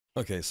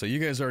Okay, so you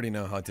guys already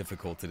know how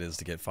difficult it is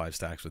to get 5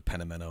 stacks with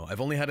Penamento.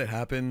 I've only had it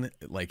happen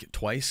like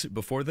twice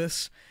before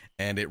this,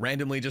 and it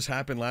randomly just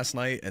happened last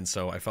night, and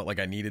so I felt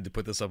like I needed to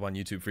put this up on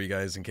YouTube for you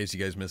guys in case you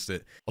guys missed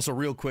it. Also,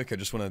 real quick, I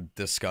just want to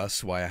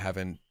discuss why I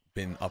haven't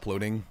been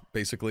uploading,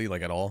 basically,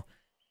 like at all.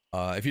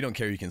 If you don't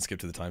care, you can skip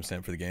to the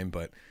timestamp for the game,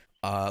 but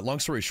long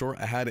story short,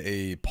 I had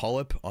a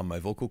polyp on my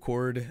vocal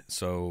cord,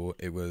 so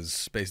it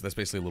was that's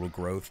basically a little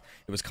growth.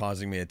 It was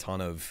causing me a ton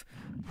of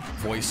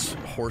voice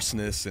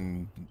hoarseness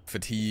and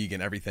fatigue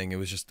and everything. It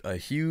was just a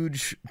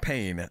huge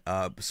pain.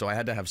 So I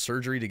had to have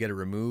surgery to get it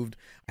removed.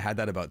 I had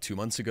that about 2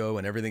 months ago,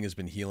 and everything has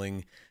been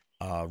healing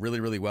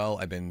really, really well.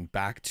 I've been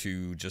back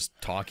to just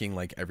talking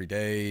like every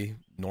day,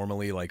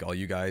 normally, like all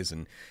you guys,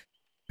 and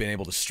been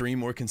able to stream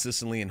more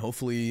consistently and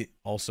hopefully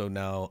also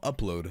now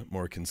upload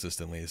more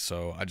consistently.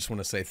 So I just want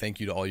to say thank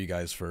you to all you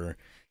guys for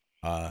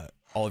all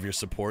of your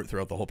support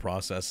throughout the whole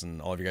process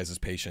and all of your guys'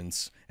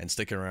 patience and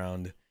sticking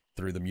around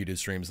through the muted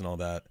streams and all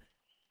that.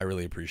 I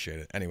really appreciate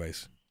it.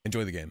 Anyways,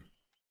 enjoy the game.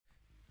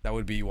 That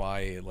would be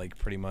why, like,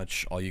 pretty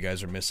much all you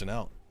guys are missing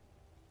out,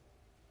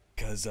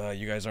 because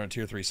you guys aren't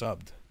tier 3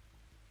 subbed.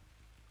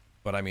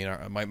 But I mean,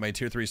 my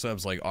tier 3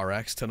 subs like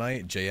RX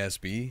tonight,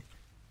 JSB,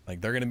 like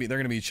they're gonna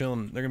be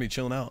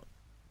chilling out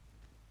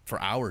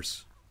for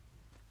hours.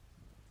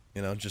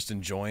 You know, just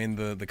enjoying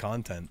the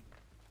content.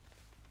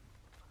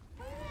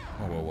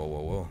 Oh,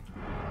 whoa.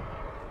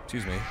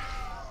 Excuse me.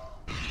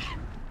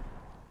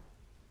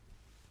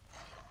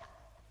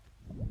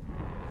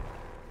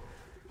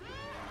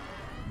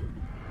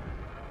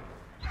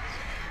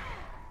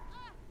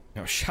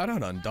 Now, shout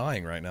out on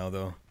dying right now,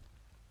 though.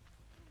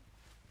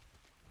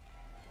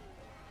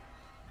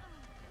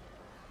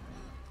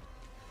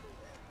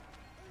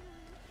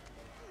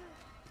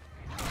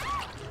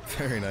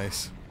 Very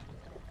nice.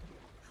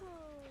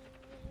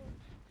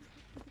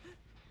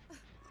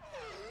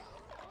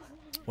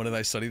 What did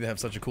I study to have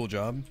such a cool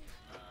job?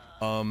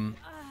 Hold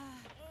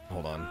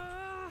on.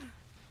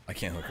 I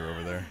can't hook her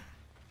over there.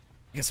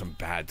 I get some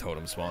bad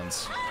totem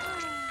spawns.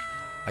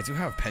 I do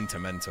have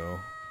Pentimento,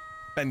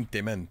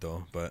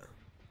 but...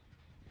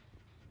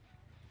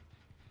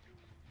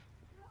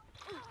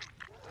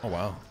 Oh,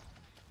 wow.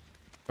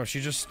 Oh, she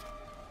just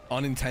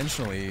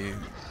unintentionally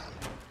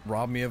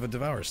robbed me of a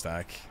Devour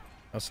stack.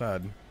 How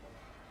sad.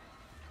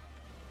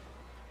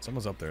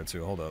 Someone's up there,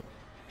 too. Hold up.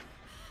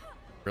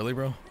 Really,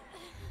 bro?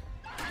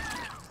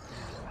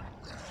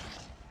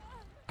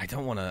 I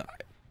don't want to...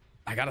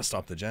 I gotta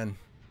stop the gen.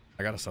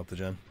 I gotta stop the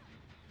gen.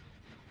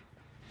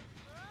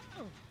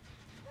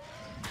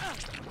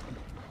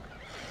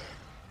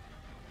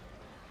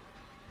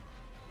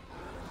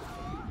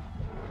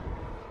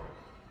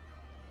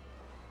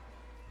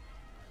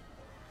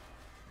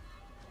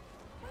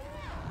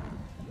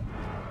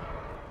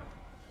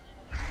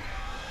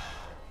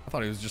 I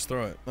thought he was just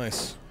throw it.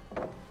 Nice.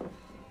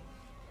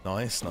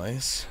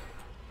 Nice.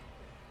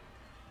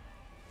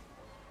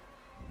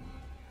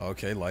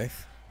 Okay,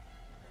 life.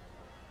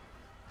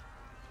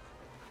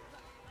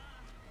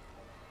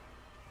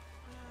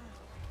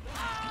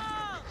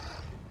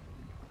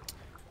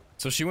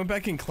 So she went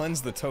back and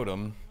cleansed the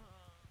totem.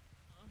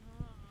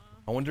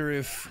 I wonder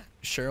if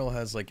Cheryl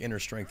has like inner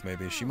strength,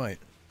 maybe. She might.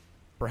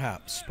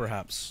 Perhaps.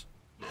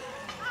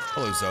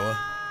 Hello, Zoa.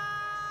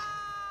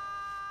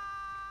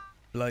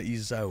 Bloody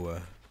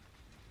Zoa.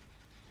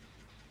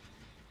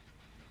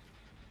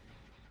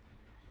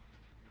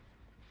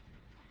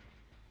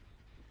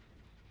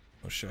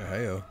 Oh shit,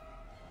 heyo.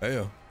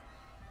 Am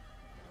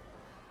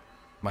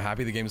I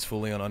happy the game's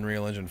fully on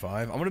Unreal Engine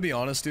 5? I'm gonna be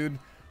honest, dude.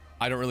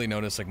 I don't really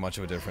notice like much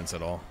of a difference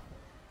at all.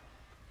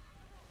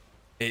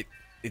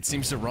 It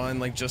seems to run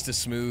like just as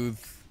smooth.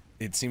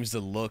 It seems to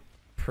look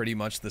pretty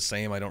much the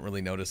same. I don't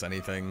really notice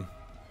anything.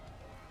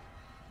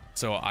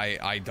 So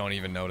I don't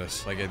even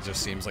notice. Like, it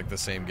just seems like the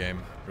same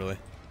game, really.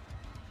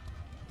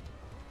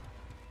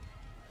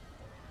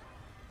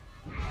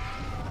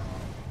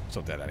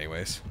 So dead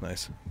anyways.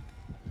 Nice.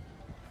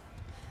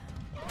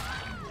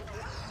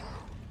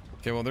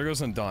 Okay, well, there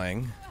goes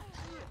Undying.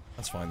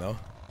 That's fine, though.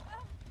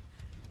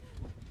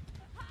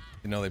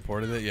 You know they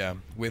ported it? Yeah.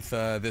 With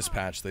this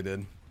patch, they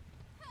did.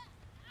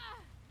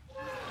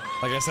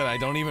 Like I said, I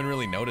don't even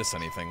really notice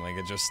anything. Like,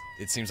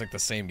 it seems like the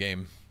same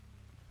game.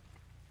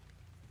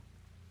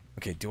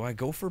 Okay, do I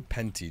go for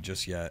Penti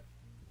just yet?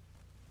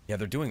 Yeah,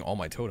 they're doing all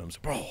my totems.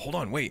 Bro, hold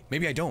on, wait.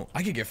 Maybe I don't.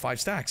 I could get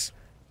 5 stacks.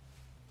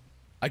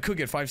 I could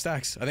get 5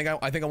 stacks. I think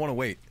I want to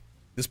wait.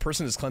 This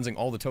person is cleansing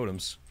all the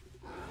totems.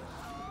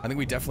 I think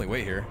we definitely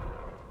wait here.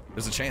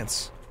 There's a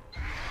chance.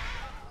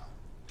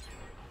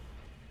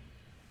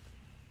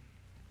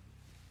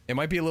 It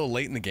might be a little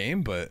late in the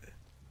game, but...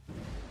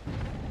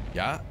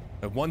 Yeah.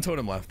 I have 1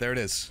 totem left. There it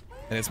is.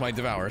 And it's my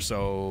Devour,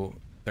 so...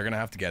 They're gonna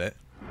have to get it.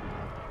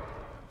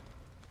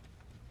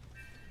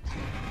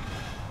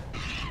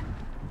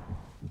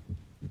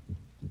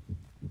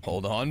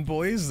 Hold on,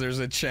 boys. There's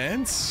a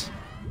chance.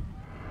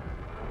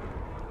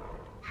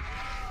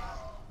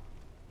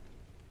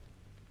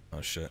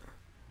 Oh, shit.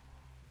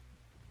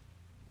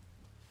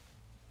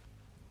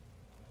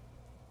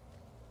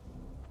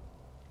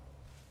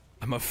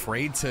 I'm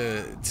afraid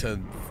to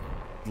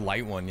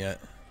light one yet.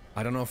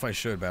 I don't know if I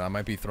should, but I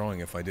might be throwing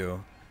if I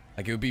do.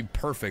 Like, it would be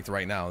perfect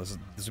right now. This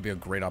would be a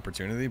great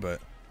opportunity,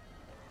 but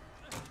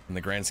in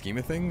the grand scheme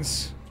of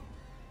things...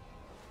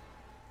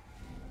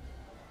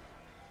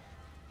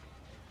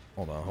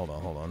 Hold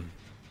on.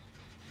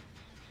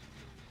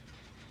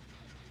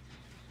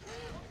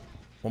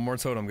 One more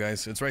totem,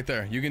 guys. It's right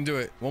there. You can do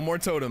it. One more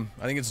totem.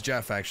 I think it's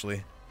Jeff,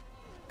 actually.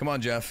 Come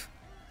on, Jeff.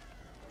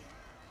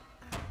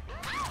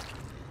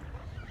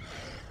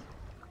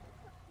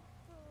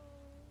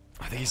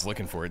 I think he's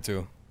looking for it,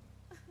 too.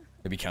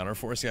 Maybe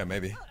counterforce? Yeah,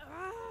 maybe.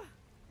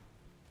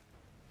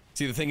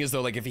 See, the thing is,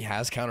 though, like, if he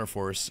has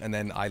counterforce, and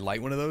then I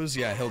light one of those,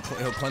 yeah, he'll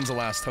cleanse the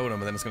last totem,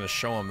 and then it's gonna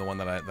show him the one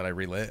that I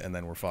relit, and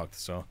then we're fucked,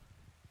 so...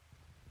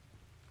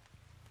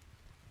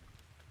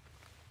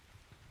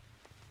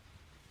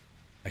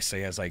 I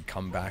say as I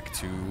come back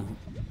to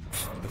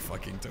the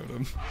fucking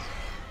totem.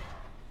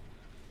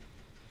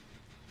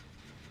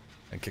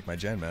 And kick my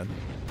gen, man.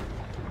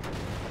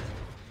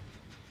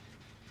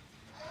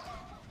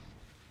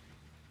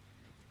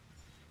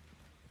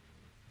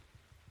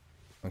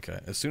 Okay,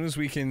 as soon as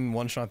we can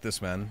one-shot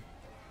this man,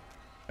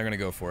 they're gonna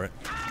go for it.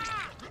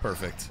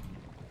 Perfect.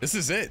 This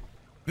is it!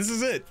 This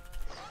is it!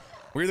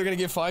 We're either gonna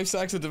get 5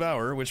 stacks of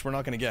Devour, which we're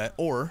not gonna get,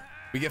 or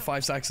we get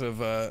 5 stacks of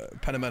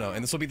Penamento,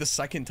 and this will be the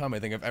second time I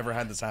think I've ever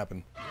had this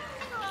happen.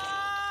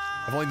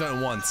 I've only done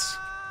it once.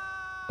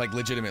 Like,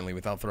 legitimately,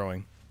 without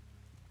throwing.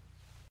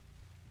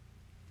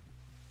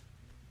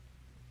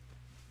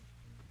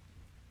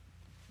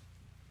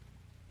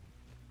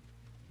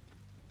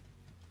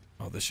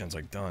 Oh, this gen's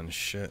like done.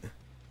 Shit.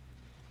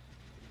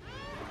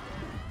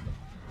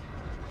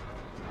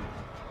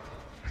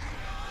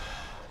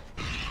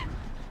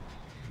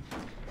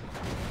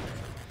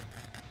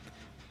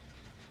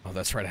 Oh,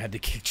 that's right, I had to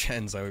kick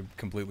gens, I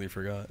completely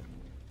forgot.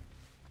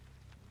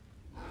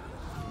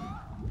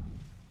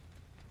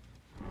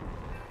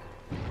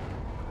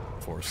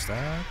 Four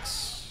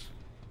stacks.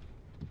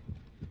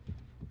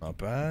 Not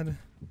bad.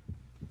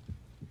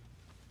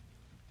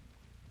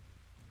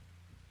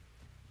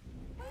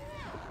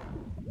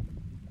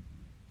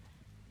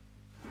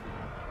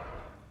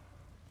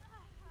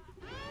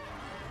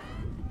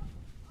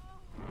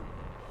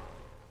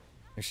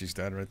 I think she's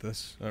dead right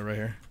right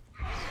here.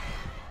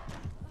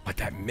 But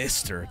that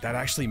missed her. That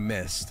actually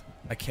missed.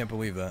 I can't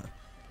believe that.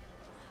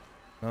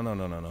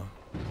 No.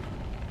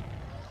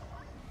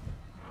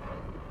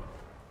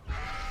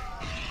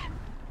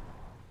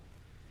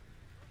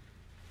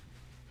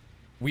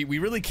 We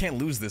really can't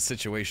lose this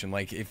situation.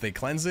 Like, if they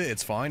cleanse it,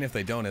 it's fine. If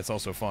they don't, it's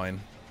also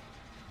fine.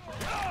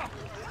 Ah,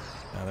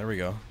 there we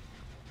go.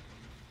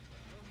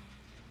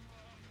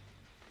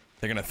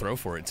 They're gonna throw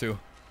for it, too.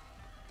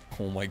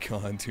 Oh my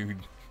god, dude.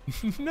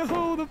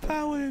 No, the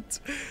pallet!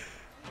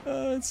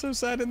 It's so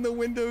sad in the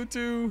window,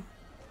 too.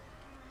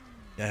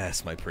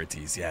 Yes, my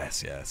pretties.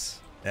 Yes.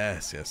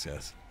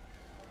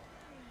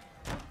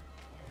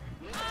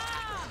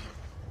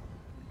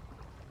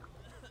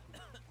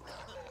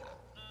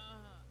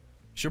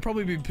 She'll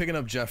probably be picking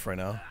up Jeff right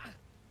now.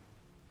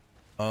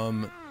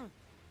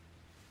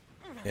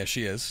 Yeah,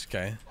 she is.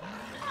 Okay.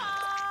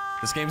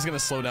 This game's gonna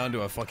slow down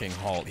to a fucking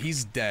halt.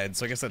 He's dead,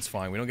 so I guess that's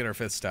fine. We don't get our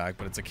 5th stack,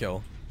 but it's a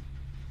kill.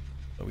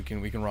 So we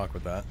can rock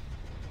with that.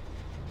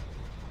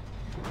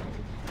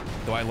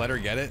 Do I let her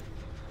get it?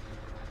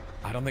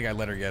 I don't think I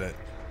let her get it.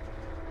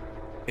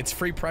 It's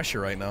free pressure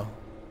right now.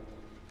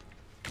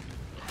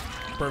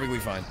 Perfectly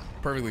fine.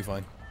 Perfectly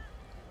fine.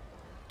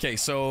 Okay,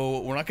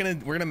 so we're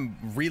gonna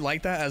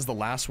relight that as the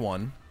last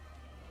one.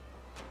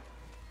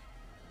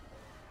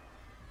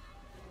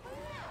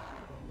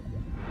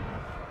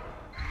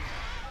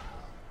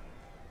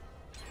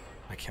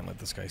 I can't let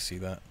this guy see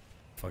that.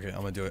 Fuck it,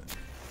 I'm gonna do it.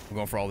 I'm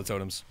going for all the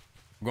totems.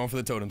 I'm going for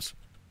the totems.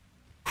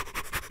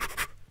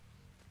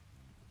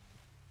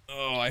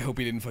 Oh, I hope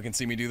he didn't fucking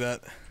see me do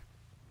that.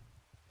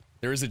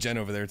 There is a gen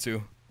over there,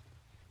 too.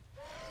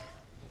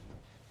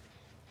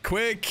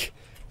 Quick!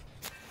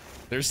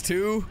 There's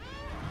 2.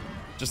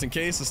 Just in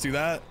case, let's do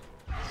that.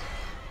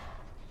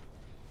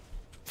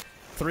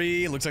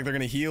 3, looks like they're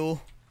gonna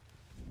heal.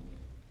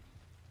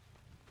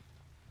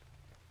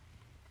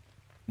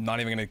 Not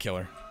even gonna kill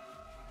her.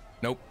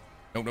 Nope.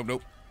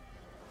 Nope.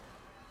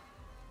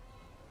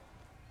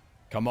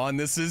 Come on,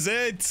 this is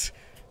it!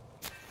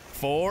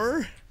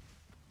 4.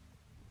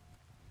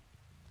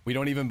 We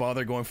don't even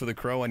bother going for the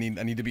crow. I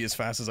need to be as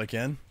fast as I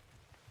can.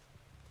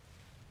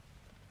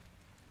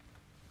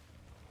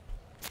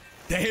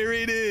 There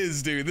it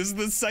is, dude. This is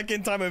the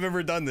second time I've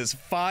ever done this.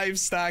 5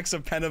 stacks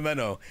of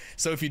Penamento.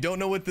 So if you don't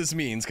know what this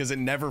means, because it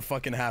never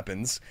fucking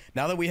happens,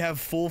 now that we have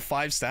full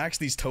 5 stacks,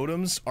 these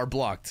totems are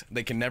blocked.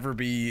 They can never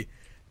be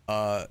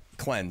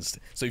cleansed.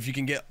 So if you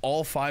can get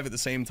all 5 at the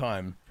same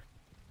time,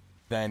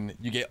 then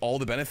you get all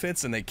the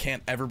benefits and they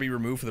can't ever be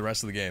removed for the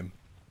rest of the game.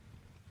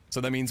 So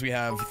that means we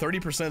have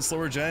 30%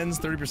 slower gens,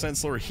 30%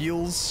 slower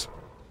heals.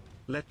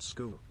 Let's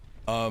go.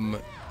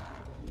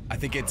 I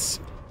think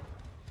it's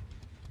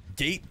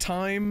gate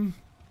time.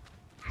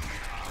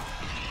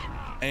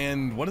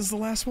 And what is the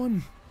last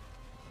one?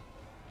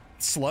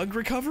 Slug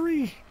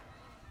recovery?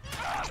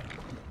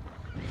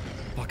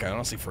 Fuck, I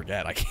honestly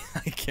forget. I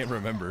can't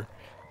remember.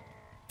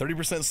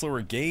 30%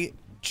 slower gait,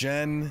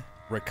 gen,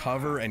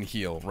 recover, and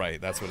heal.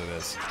 Right, that's what it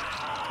is.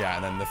 Yeah,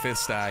 and then the 5th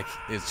stack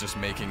is just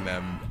making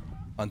them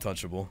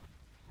untouchable.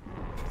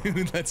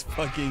 Dude, let's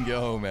fucking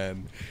go,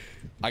 man.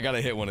 I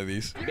gotta hit one of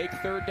these. Make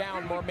 3rd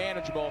down more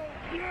manageable.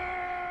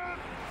 Yeah!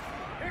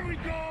 Here we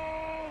go!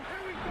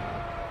 Here we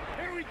go!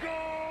 Here we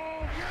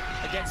go!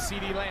 Yeah! Against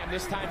CD Lamb.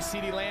 This time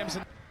CD Lamb's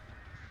in.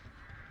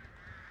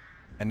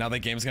 And now the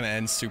game's gonna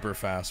end super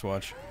fast,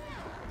 watch.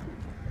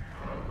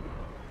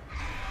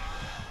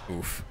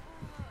 Oof.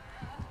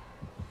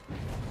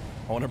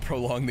 I want to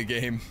prolong the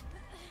game.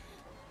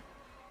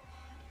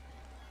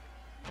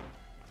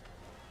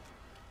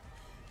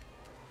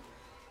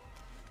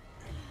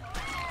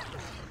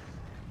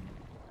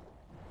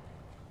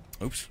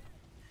 Oops.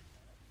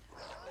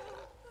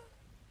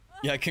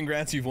 Yeah,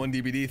 congrats, you've won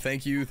DBD.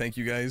 Thank you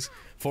guys.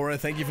 Fora,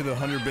 thank you for the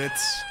 100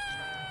 bits.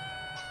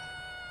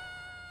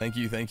 Thank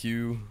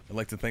you. I'd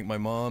like to thank my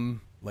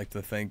mom. I'd like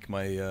to thank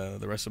my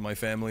the rest of my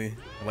family.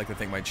 I'd like to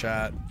thank my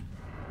chat.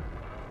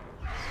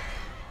 I'd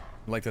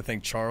like to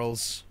thank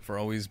Charles for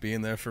always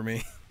being there for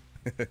me.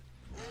 It's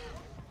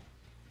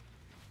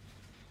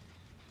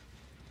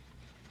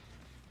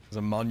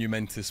a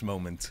monumentous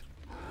moment.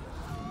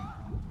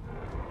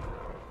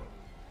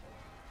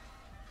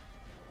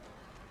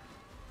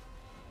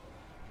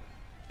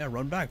 Yeah,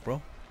 run back,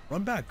 bro.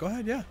 Run back. Go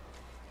ahead, yeah.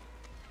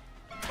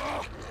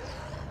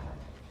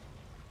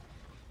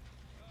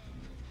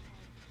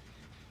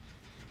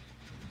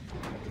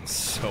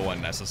 So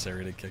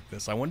unnecessary to kick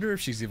this. I wonder if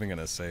she's even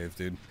gonna save,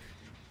 dude.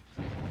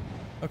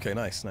 Okay,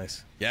 nice.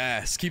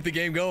 Yes, keep the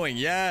game going.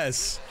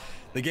 Yes!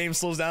 The game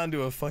slows down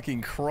to a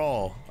fucking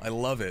crawl. I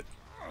love it.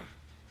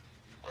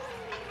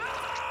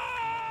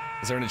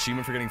 Is there an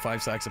achievement for getting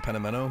 5 stacks of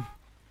Penamento?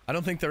 I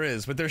don't think there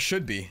is, but there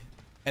should be.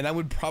 And that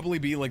would probably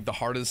be like the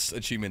hardest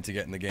achievement to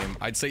get in the game.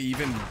 I'd say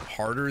even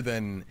harder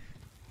than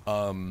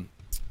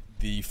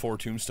the 4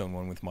 tombstone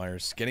one with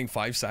Myers. Getting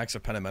 5 stacks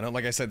of Penamento.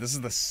 Like I said, this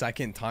is the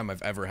 2nd time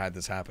I've ever had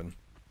this happen.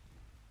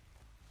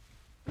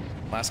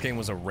 Last game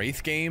was a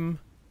Wraith game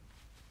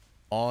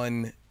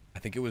on, I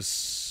think it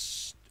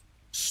was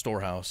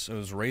Storehouse. It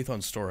was Wraith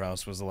on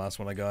Storehouse was the last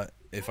one I got,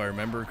 if I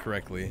remember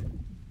correctly.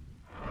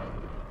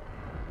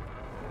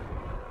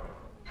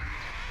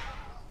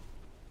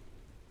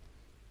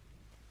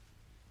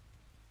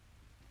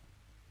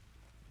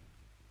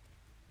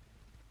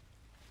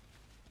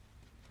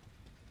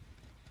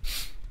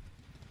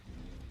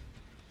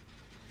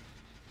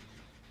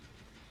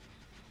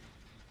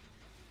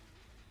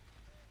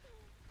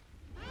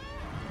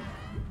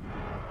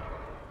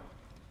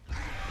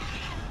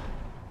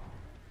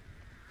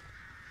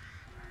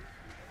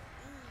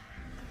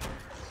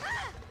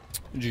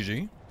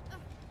 GG.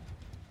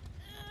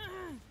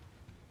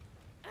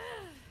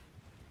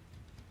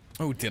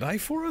 Oh, did I,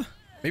 Fora?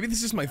 Maybe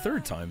this is my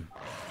 3rd time.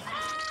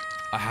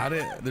 I had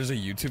it. There's a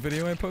YouTube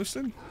video I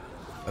posted.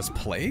 As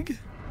Plague?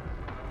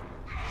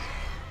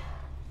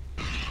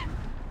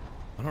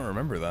 I don't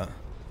remember that.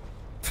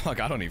 Fuck,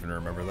 I don't even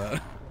remember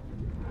that.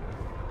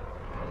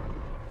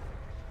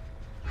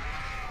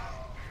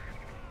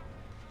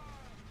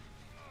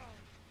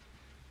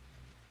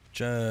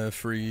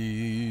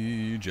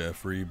 Jeffrey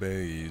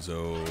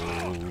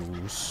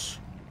Bezos.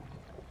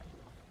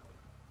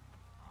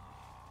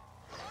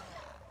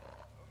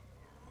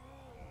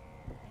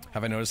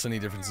 Have I noticed any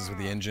differences with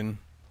the engine?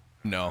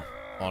 No,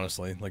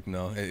 honestly, like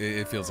no,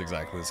 it feels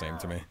exactly the same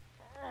to me.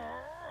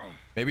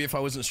 Maybe if I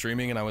wasn't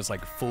streaming and I was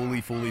like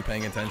fully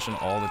paying attention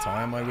all the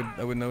time,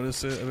 I would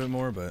notice it a bit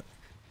more, but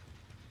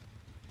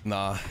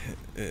nah,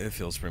 it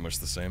feels pretty much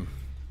the same.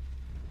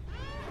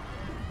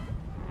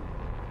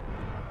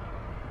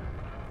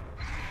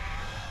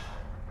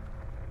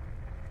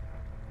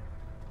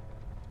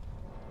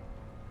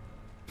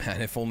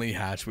 Man, if only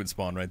Hatch would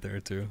spawn right there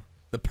too.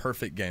 The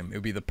perfect game. It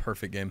would be the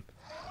perfect game.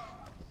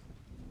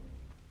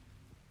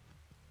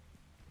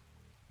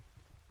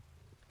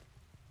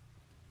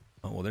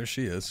 Oh, well, there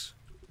she is.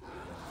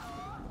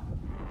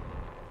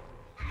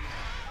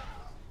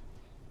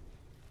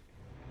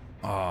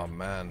 Oh,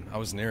 man. I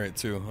was near it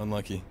too.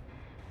 Unlucky.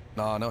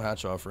 Nah, no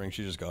Hatch offering.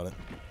 She just got it.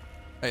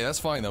 Hey, that's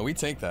fine though. We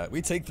take that.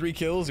 We take 3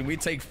 kills and we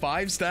take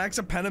 5 stacks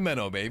of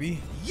Penamento,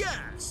 baby.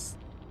 Yes!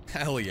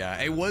 Hell yeah.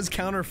 It was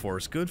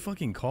Counterforce. Good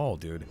fucking call,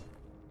 dude.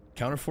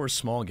 Counterforce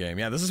small game.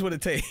 Yeah, this is what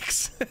it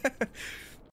takes.